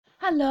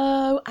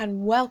Hello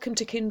and welcome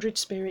to Kindred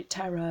Spirit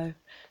Tarot.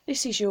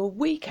 This is your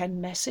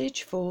weekend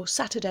message for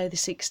Saturday the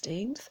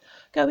 16th,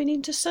 going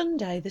into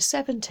Sunday the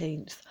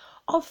 17th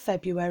of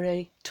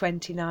February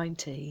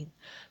 2019.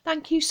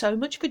 Thank you so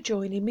much for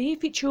joining me.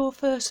 If it's your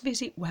first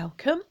visit,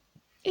 welcome.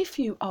 If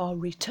you are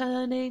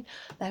returning,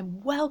 then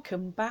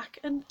welcome back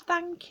and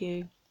thank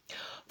you.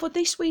 For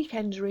this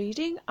weekend's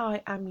reading,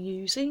 I am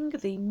using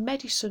the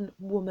Medicine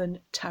Woman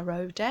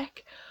Tarot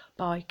deck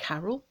by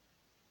Carol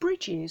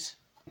Bridges.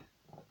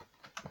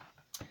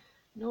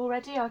 And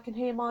already I can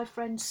hear my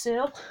friend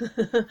Sil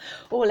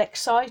all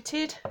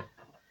excited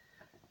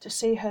to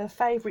see her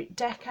favourite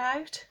deck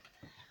out.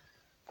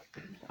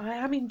 I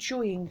am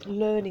enjoying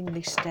learning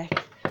this deck,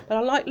 but I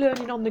like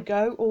learning on the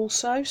go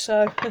also,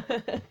 so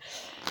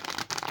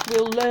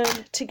we'll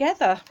learn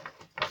together.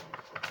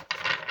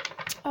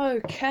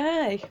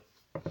 Okay.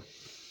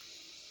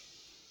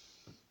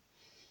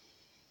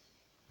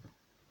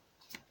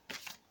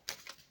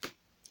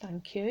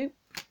 Thank you.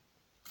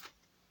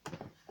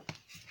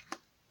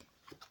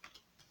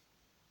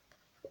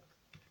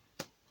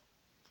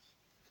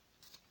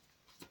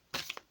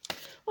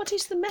 What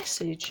is the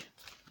message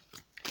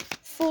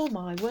for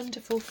my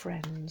wonderful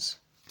friends?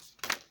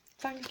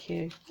 Thank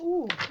you.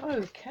 Oh,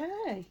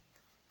 okay.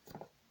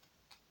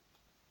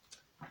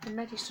 The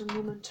Medicine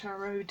Woman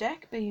Tarot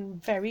deck being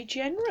very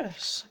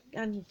generous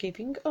and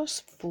giving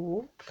us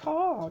 4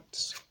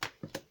 cards.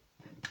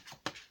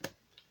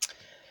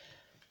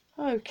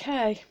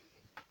 Okay.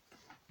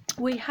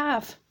 We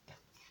have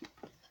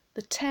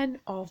the 10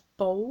 of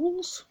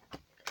Bowls,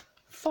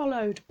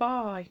 followed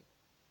by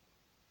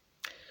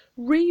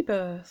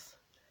Rebirth,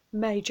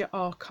 Major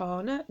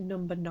Arcana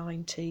number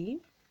 19,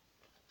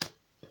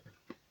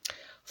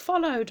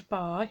 followed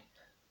by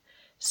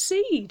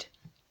Seed,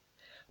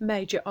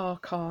 Major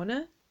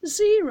Arcana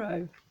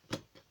 0,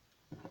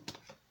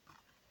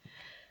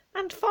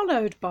 and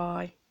followed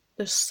by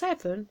the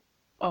 7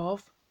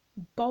 of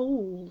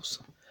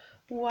Bowls.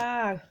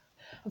 Wow,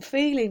 I'm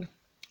feeling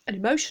an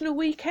emotional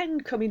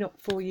weekend coming up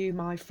for you,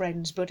 my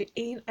friends, but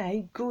in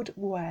a good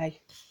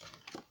way.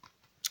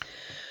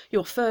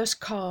 Your first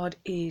card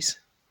is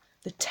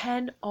the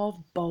 10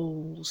 of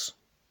Bowls,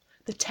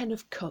 the 10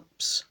 of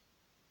Cups.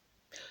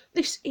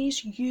 This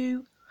is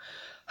you.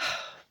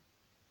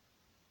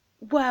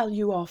 Well,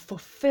 you are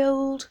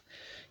fulfilled,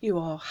 you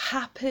are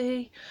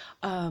happy,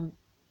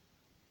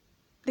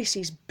 this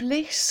is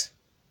bliss,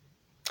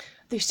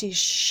 this is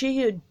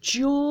sheer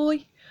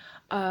joy.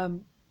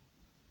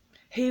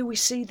 Here we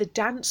see the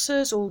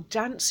dancers all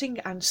dancing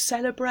and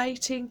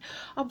celebrating.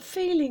 I'm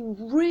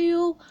feeling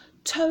real,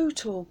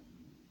 total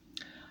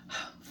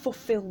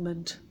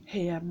fulfillment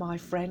here, my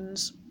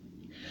friends.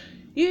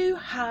 You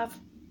have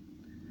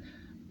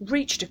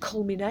reached a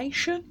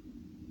culmination.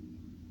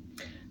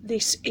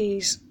 This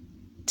is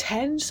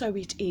 10, so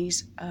it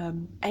is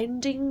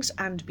endings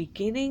and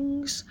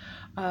beginnings.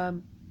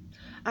 And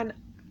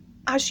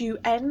as you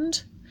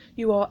end,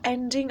 you are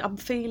ending, I'm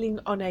feeling,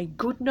 on a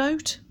good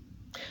note,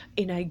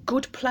 in a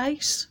good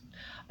place,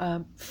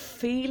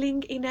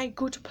 feeling in a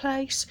good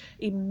place,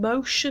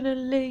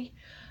 emotionally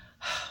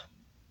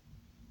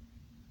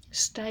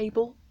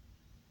stable.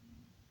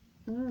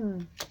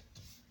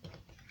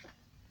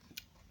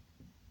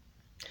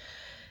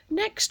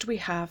 Next we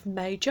have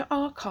Major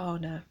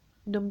Arcana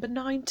number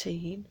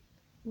 19,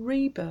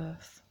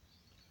 Rebirth,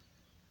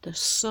 the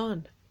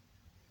Sun.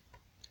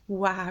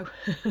 Wow,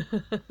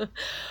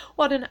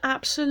 what an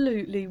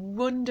absolutely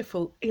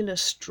wonderful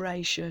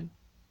illustration.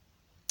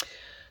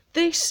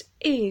 This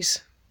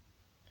is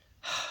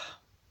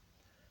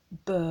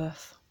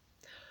birth.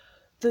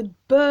 The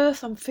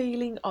birth, I'm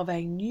feeling, of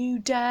a new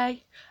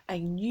day, a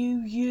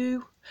new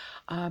you.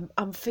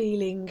 I'm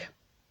feeling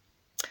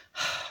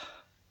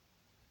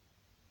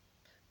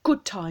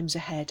good times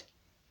ahead,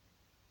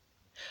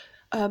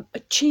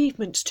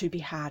 achievements to be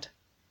had,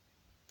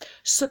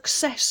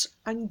 success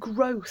and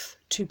growth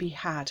to be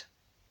had.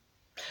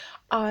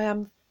 I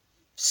am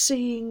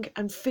seeing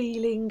and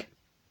feeling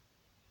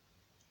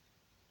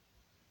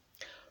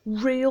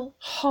real,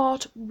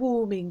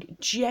 heartwarming,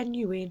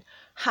 genuine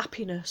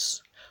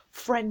happiness,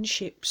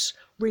 friendships,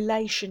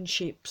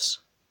 relationships,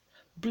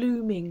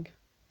 blooming,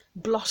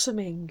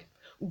 blossoming,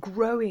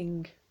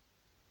 growing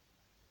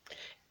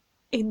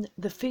in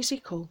the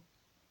physical,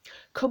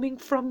 coming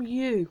from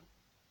you,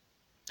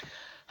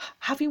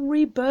 having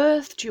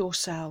rebirthed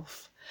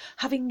yourself,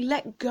 having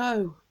let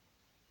go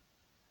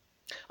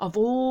of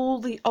all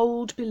the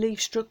old belief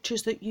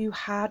structures that you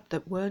had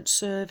that weren't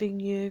serving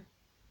you.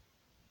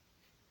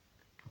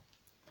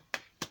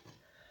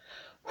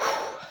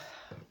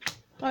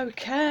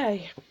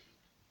 Okay.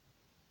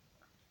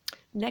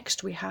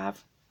 Next we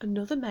have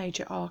another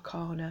Major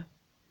Arcana,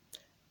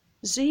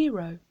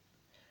 0,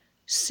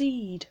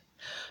 Seed.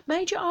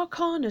 Major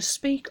Arcana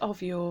speak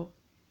of your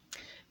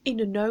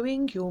inner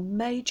knowing, your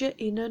major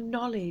inner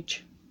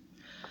knowledge.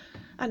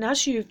 And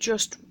as you've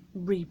just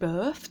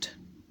rebirthed,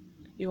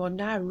 you are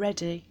now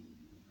ready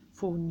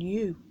for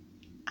new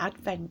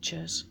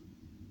adventures,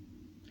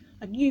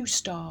 a new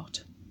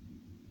start,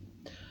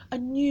 a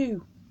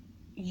new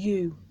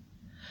you,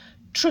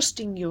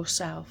 trusting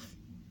yourself,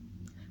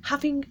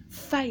 having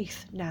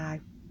faith now,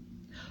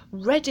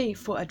 ready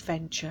for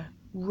adventure,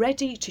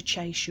 ready to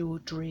chase your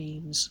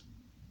dreams,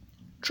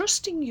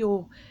 trusting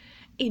your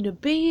inner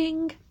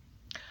being,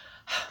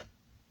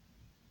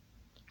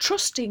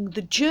 trusting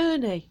the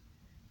journey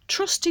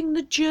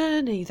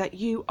that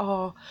you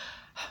are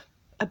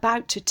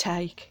about to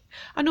take.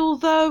 And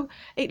although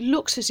it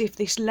looks as if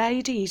this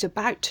lady is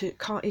about to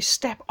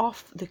step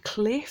off the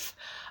cliff,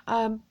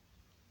 I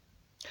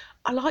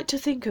like to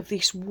think of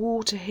this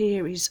water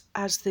here as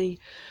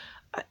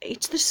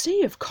it's the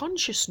sea of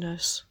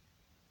consciousness.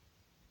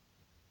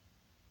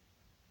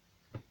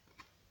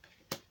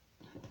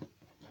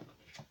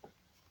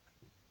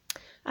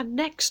 And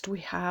next we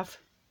have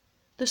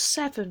the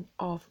Seven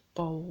of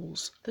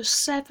Bowls, the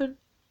Seven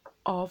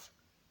of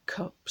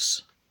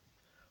Cups.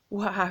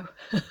 Wow.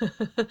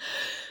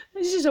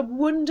 This is a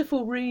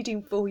wonderful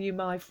reading for you,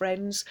 my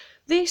friends.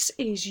 This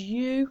is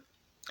you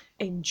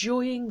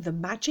enjoying the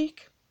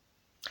magic,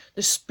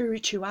 the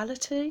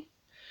spirituality.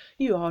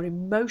 You are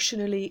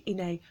emotionally in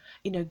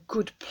a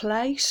good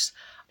place.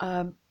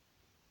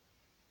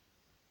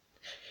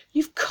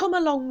 You've come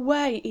a long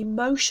way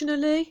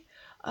emotionally.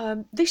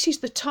 This is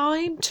the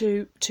time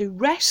to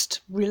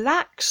rest,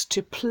 relax,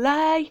 to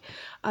play,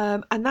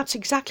 and that's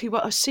exactly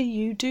what I see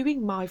you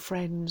doing, my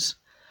friends.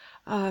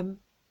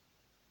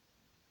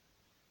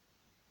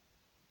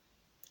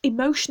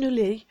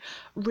 Emotionally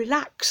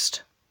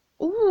relaxed.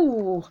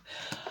 Ooh,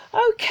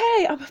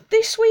 okay.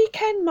 This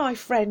weekend, my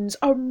friends,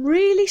 I'm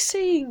really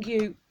seeing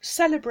you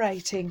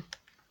celebrating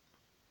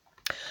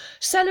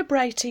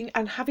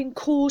and having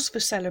cause for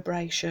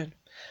celebration.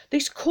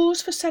 This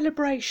cause for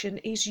celebration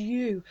is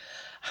you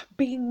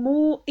being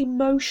more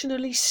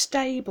emotionally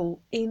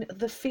stable in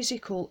the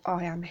physical,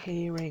 I am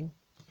hearing.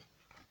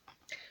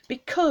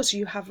 Because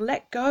you have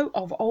let go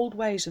of old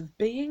ways of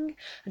being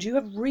and you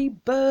have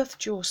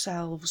rebirthed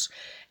yourselves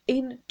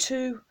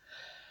into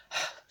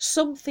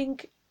something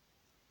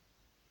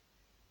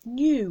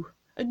new,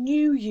 a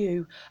new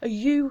you,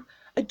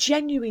 a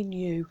genuine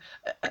you,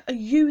 a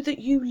you that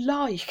you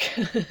like,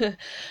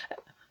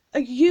 a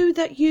you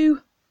that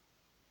you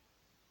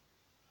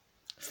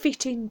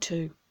fit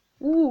into.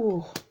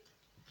 Ooh.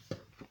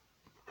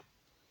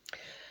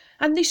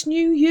 And this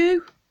new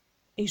you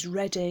is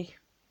ready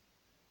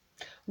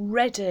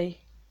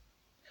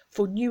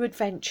for new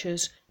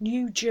adventures,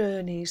 new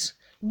journeys,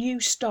 new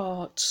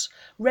starts,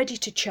 ready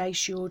to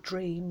chase your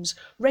dreams,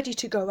 ready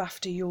to go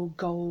after your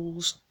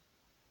goals,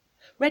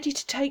 ready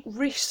to take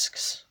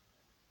risks,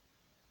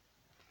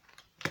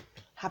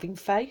 having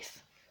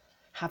faith,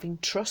 having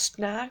trust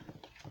now,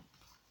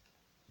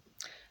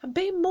 and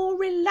being more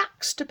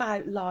relaxed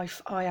about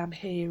life, I am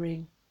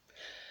hearing.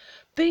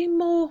 Being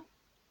more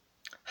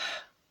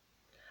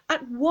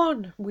at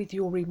one with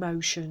your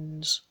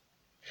emotions,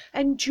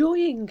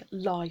 enjoying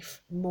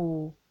life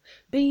more,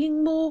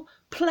 being more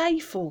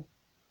playful.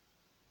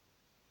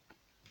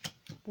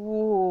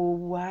 Oh,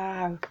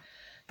 wow.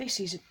 This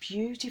is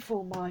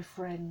beautiful, my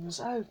friends.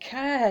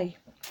 Okay.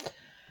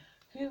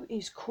 Who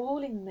is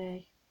calling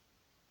me?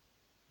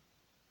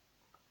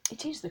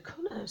 It is the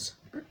colours.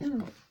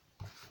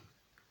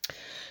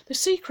 The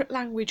Secret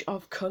Language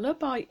of Colour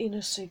by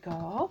Inner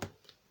Cigar.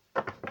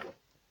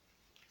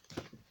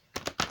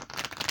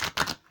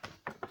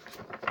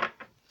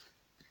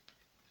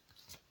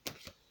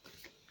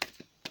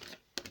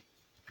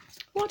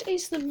 What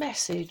is the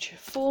message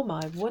for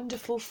my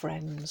wonderful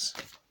friends?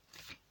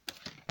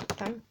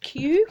 Thank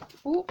you.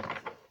 Oh,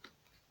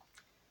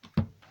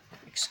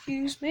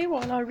 excuse me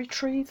while I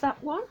retrieve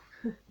that one.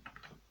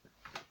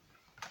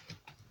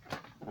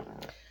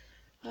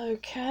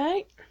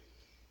 Okay.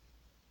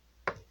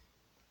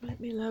 Let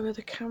me lower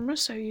the camera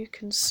so you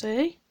can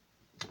see.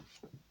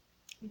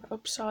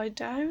 Upside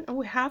down. And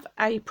we have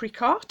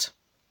apricot.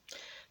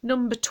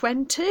 Number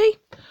 20.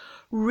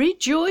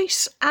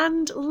 Rejoice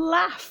and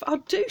laugh. I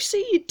do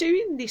see you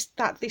doing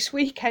this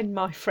weekend,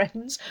 my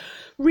friends.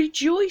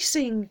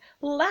 Rejoicing,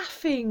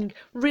 laughing,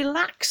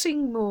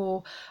 relaxing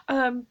more.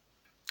 A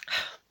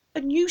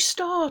new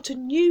start, a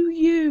new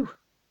you.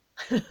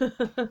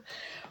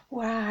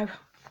 Wow.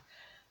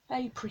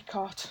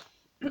 Apricot.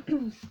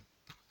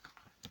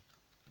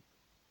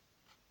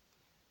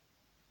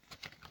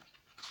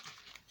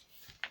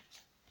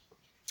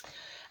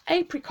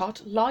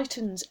 Apricot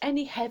lightens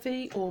any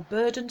heavy or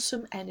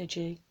burdensome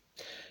energy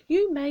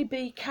you may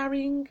be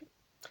carrying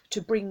to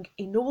bring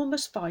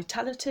enormous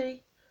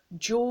vitality,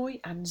 joy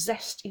and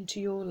zest into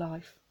your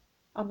life.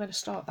 I'm going to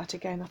start that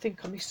again. I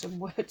think I missed some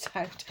words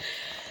out.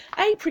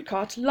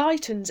 Apricot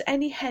lightens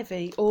any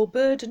heavy or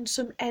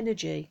burdensome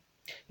energy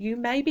you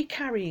may be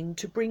carrying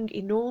to bring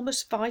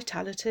enormous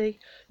vitality,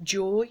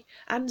 joy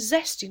and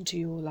zest into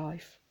your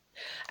life.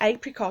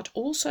 Apricot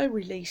also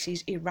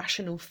releases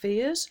irrational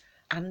fears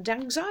and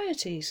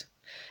anxieties.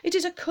 It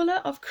is a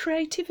colour of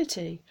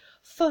creativity,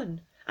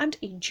 fun and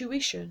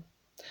intuition.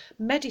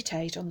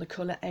 Meditate on the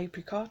colour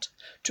apricot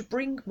to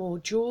bring more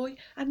joy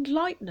and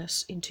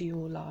lightness into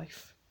your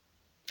life.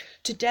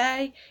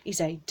 Today is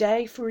a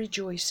day for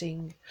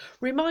rejoicing.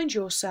 Remind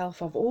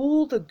yourself of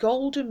all the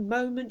golden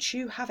moments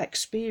you have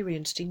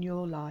experienced in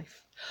your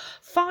life.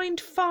 Find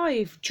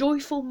 5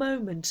 joyful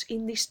moments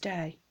in this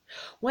day.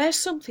 Wear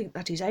something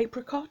that is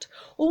apricot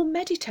or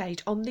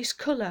meditate on this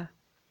colour.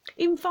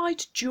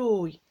 Invite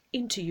joy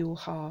into your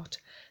heart.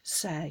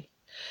 Say,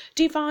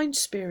 Divine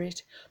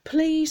Spirit,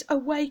 please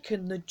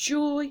awaken the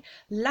joy,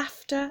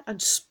 laughter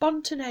and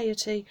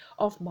spontaneity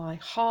of my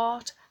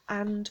heart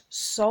and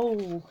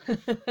soul.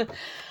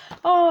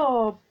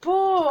 Oh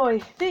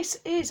boy, this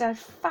is a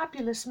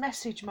fabulous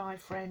message, my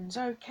friends.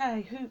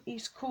 Okay, who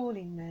is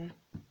calling me?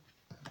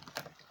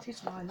 It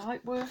is my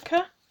light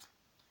worker.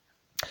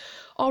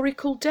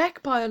 Oracle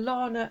deck by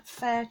Alana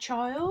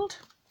Fairchild.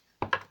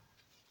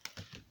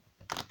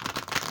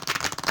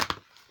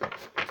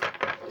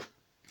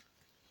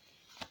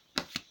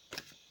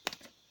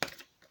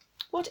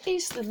 What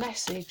is the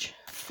message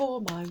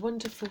for my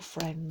wonderful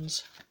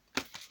friends?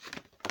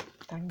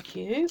 Thank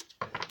you.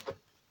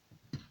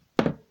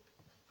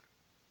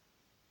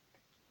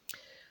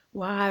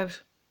 Wow,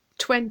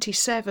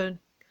 27.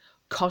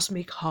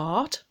 Cosmic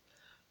Heart,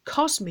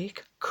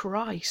 Cosmic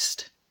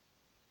Christ.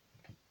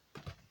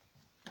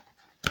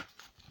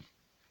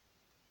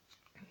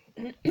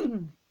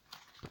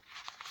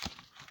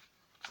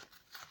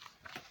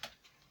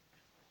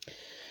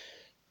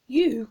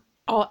 You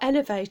are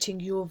elevating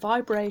your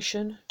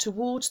vibration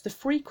towards the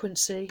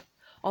frequency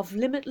of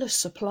limitless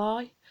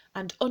supply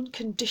and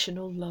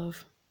unconditional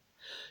love.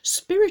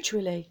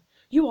 Spiritually,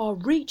 you are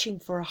reaching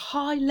for a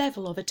high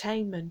level of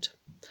attainment.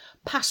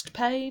 Past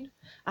pain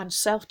and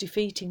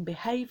self-defeating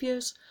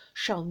behaviours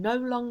shall no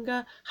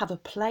longer have a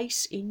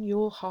place in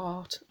your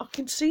heart. I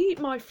can see it,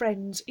 my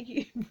friends.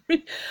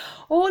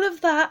 All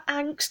of that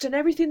angst and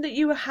everything that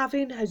you were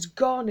having has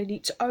gone and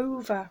it's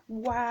over.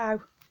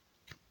 Wow.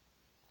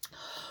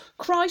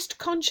 Christ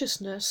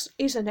consciousness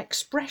is an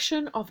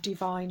expression of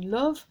divine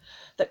love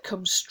that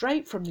comes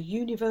straight from the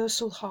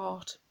universal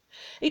heart.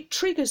 It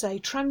triggers a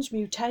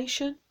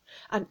transmutation,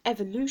 an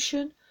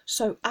evolution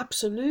so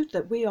absolute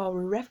that we are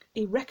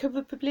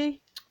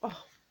irrecoverably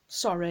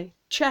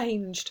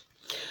changed.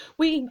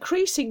 We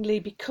increasingly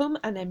become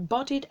an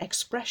embodied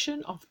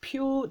expression of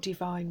pure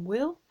divine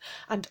will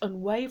and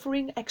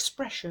unwavering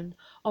expression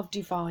of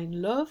divine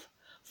love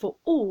for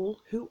all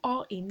who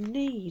are in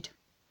need.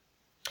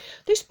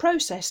 This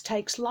process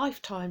takes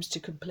lifetimes to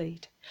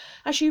complete.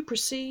 As you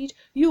proceed,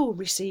 you will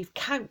receive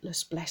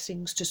countless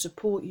blessings to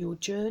support your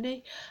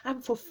journey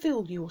and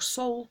fulfill your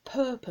sole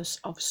purpose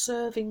of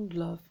serving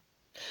love.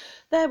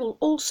 There will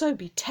also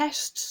be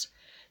tests.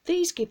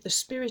 These give the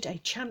spirit a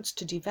chance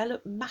to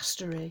develop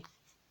mastery.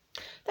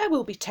 There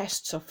will be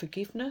tests of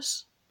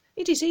forgiveness.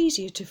 It is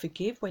easier to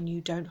forgive when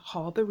you don't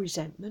harbour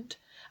resentment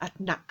at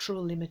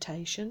natural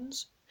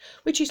limitations,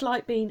 which is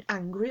like being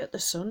angry at the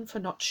sun for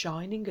not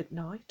shining at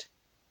night.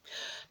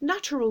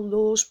 Natural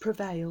laws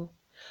prevail,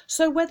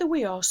 so whether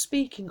we are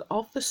speaking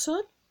of the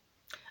sun,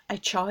 a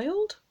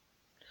child,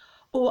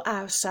 or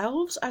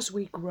ourselves as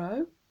we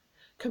grow,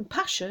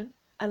 compassion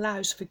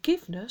allows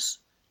forgiveness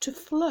to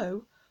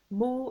flow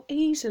more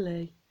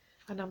easily.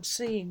 And I'm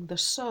seeing the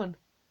sun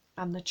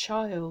and the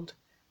child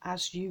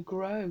as you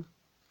grow.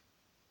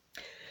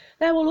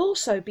 There will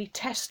also be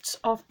tests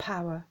of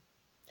power.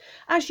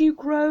 As you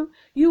grow,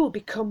 you will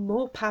become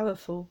more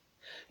powerful.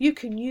 You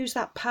can use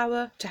that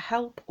power to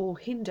help or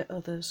hinder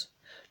others,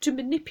 to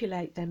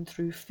manipulate them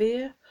through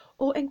fear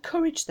or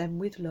encourage them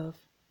with love.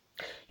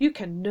 You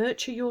can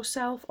nurture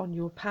yourself on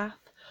your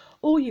path,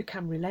 or you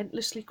can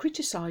relentlessly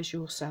criticise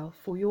yourself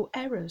for your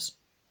errors.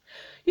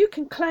 You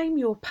can claim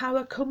your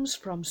power comes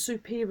from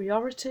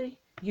superiority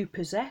you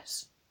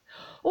possess,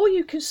 or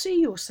you can see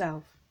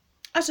yourself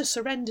as a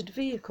surrendered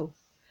vehicle,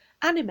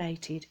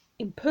 animated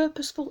in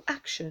purposeful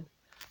action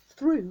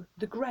through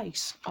the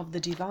grace of the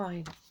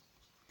divine.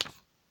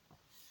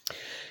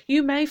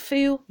 You may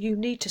feel you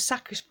need to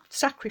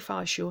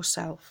sacrifice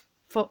yourself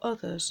for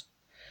others,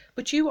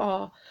 but you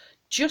are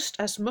just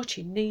as much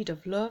in need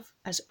of love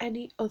as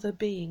any other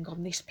being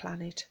on this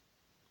planet.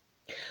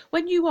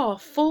 When you are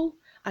full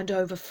and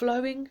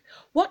overflowing,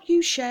 what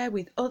you share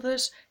with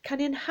others can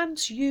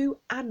enhance you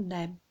and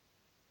them.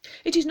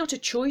 It is not a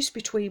choice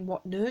between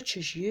what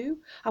nurtures you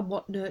and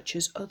what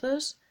nurtures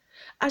others,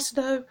 as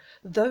though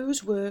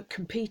those were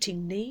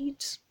competing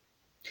needs.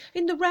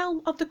 In the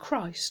realm of the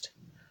Christ,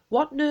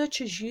 what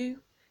nurtures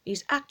you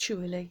is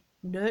actually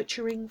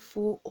nurturing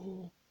for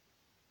all.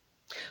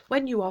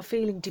 When you are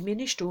feeling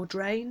diminished or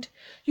drained,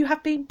 you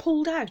have been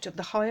pulled out of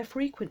the higher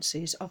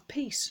frequencies of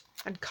peace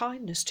and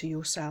kindness to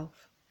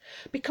yourself,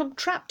 become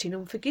trapped in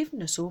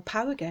unforgiveness or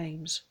power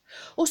games,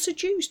 or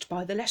seduced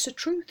by the lesser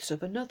truths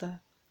of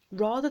another,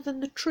 rather than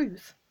the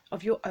truth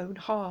of your own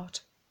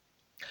heart.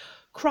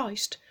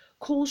 Christ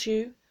calls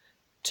you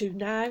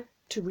now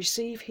to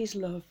receive his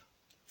love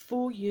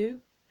for you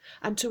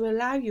and to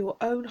allow your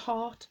own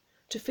heart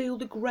to feel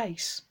the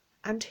grace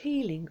and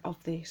healing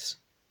of this.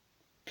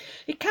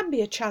 It can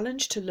be a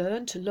challenge to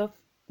learn to love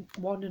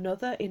one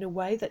another in a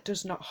way that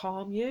does not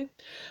harm you.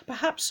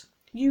 Perhaps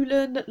You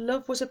learned that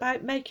love was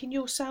about making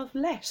yourself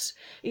less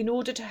in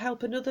order to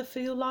help another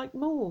feel like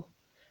more.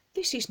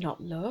 This is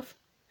not love,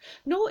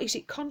 nor is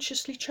it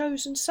consciously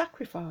chosen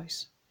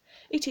sacrifice.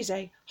 It is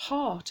a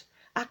heart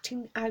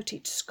acting out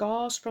its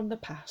scars from the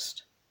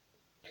past.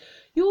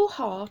 Your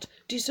heart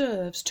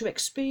deserves to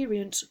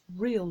experience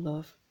real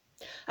love.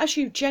 As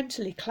you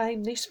gently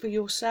claim this for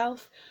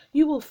yourself,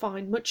 you will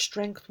find much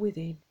strength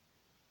within,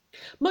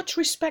 much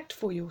respect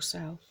for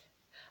yourself,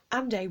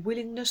 and a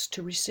willingness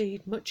to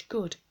receive much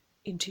good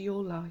into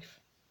your life.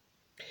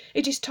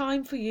 It is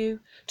time for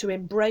you to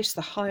embrace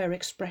the higher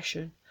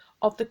expression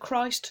of the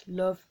Christ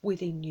love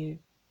within you.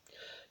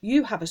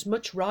 You have as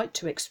much right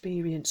to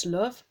experience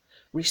love,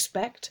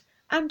 respect,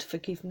 and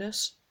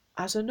forgiveness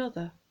as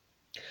another.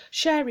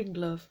 Sharing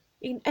love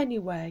in any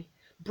way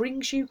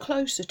brings you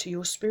closer to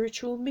your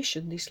spiritual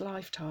mission this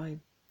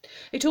lifetime.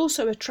 It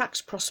also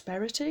attracts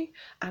prosperity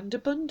and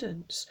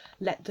abundance.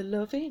 Let the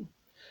love in.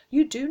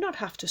 You do not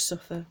have to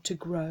suffer to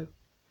grow.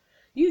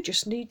 You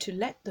just need to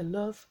let the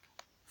love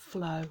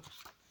flow.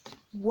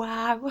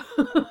 Wow.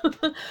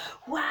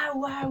 Wow,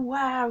 wow,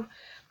 wow.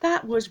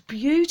 That was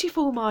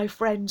beautiful, my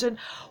friends. And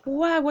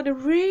wow, what a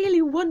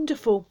really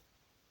wonderful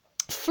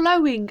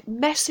flowing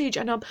message.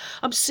 And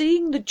I'm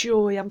seeing the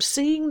joy, I'm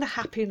seeing the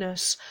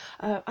happiness,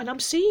 and I'm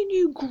seeing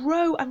you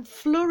grow and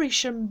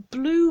flourish and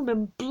bloom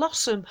and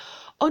blossom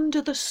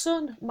under the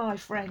sun, my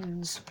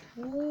friends.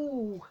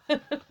 Ooh.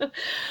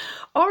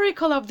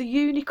 Oracle of the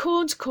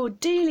Unicorns,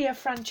 Cordelia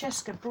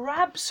Francesca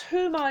Brabs,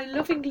 whom I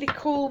lovingly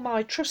call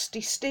my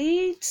trusty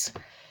steeds.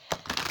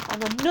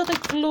 And another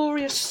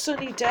glorious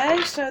sunny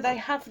day, so they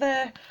have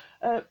their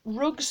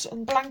rugs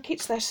and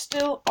blankets, they're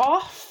still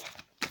off.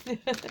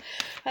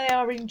 They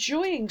are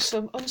enjoying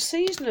some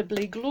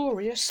unseasonably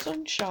glorious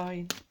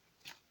sunshine.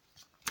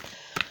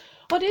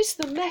 What is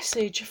the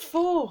message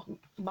for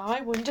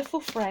my wonderful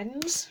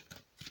friends?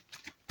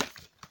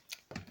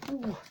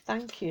 Ooh,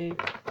 thank you.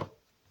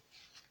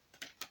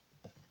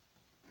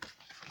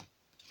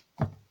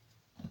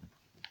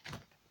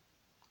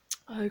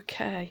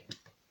 Okay.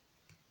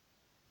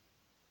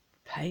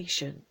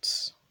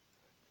 Patience.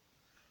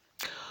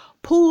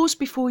 Pause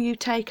before you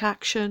take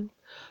action.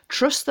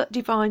 Trust that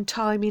divine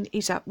timing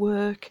is at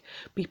work.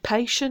 Be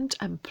patient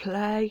and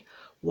play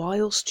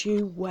whilst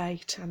you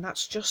wait. And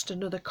that's just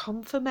another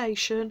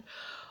confirmation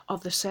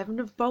of the Seven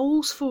of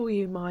Bowls for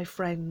you, my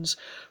friends.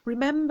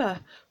 Remember,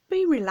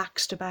 be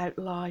relaxed about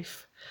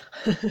life.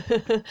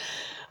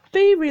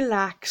 Be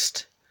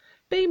relaxed.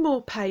 Be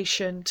more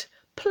patient.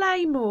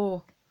 Play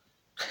more.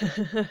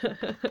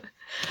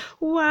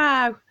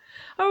 Wow.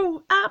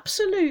 Oh,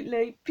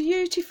 absolutely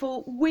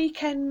beautiful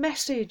weekend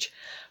message.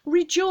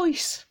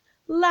 Rejoice.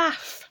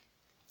 Laugh,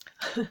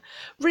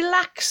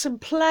 relax and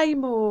play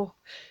more.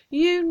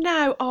 You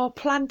now are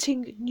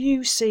planting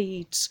new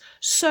seeds,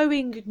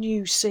 sowing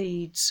new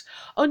seeds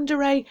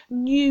under a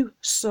new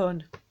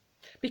sun,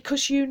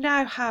 because you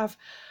now have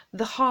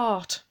the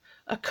heart,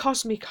 a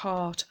cosmic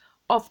heart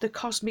of the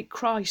cosmic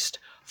Christ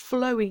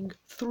flowing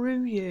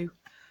through you.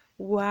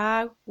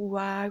 Wow,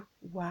 wow,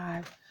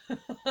 wow.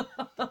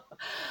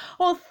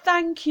 Well,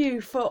 thank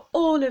you for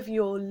all of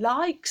your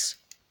likes,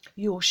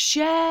 your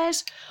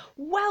shares.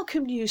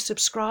 Welcome new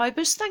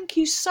subscribers. Thank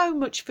you so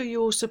much for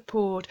your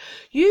support.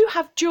 You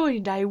have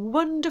joined a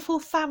wonderful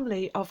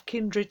family of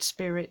kindred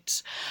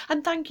spirits.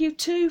 And thank you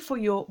too for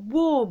your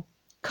warm,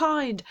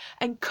 kind,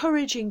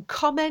 encouraging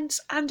comments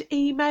and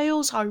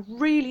emails. I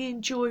really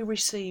enjoy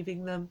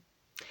receiving them.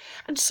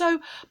 And so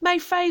may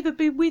favour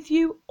be with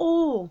you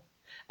all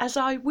as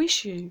I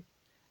wish you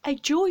a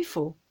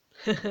joyful,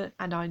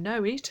 and I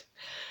know it,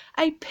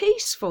 a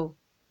peaceful,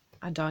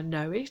 and I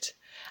know it,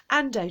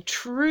 and a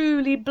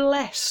truly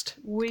blessed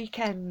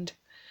weekend.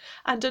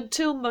 And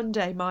until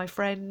Monday, my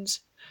friends,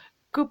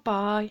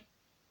 goodbye.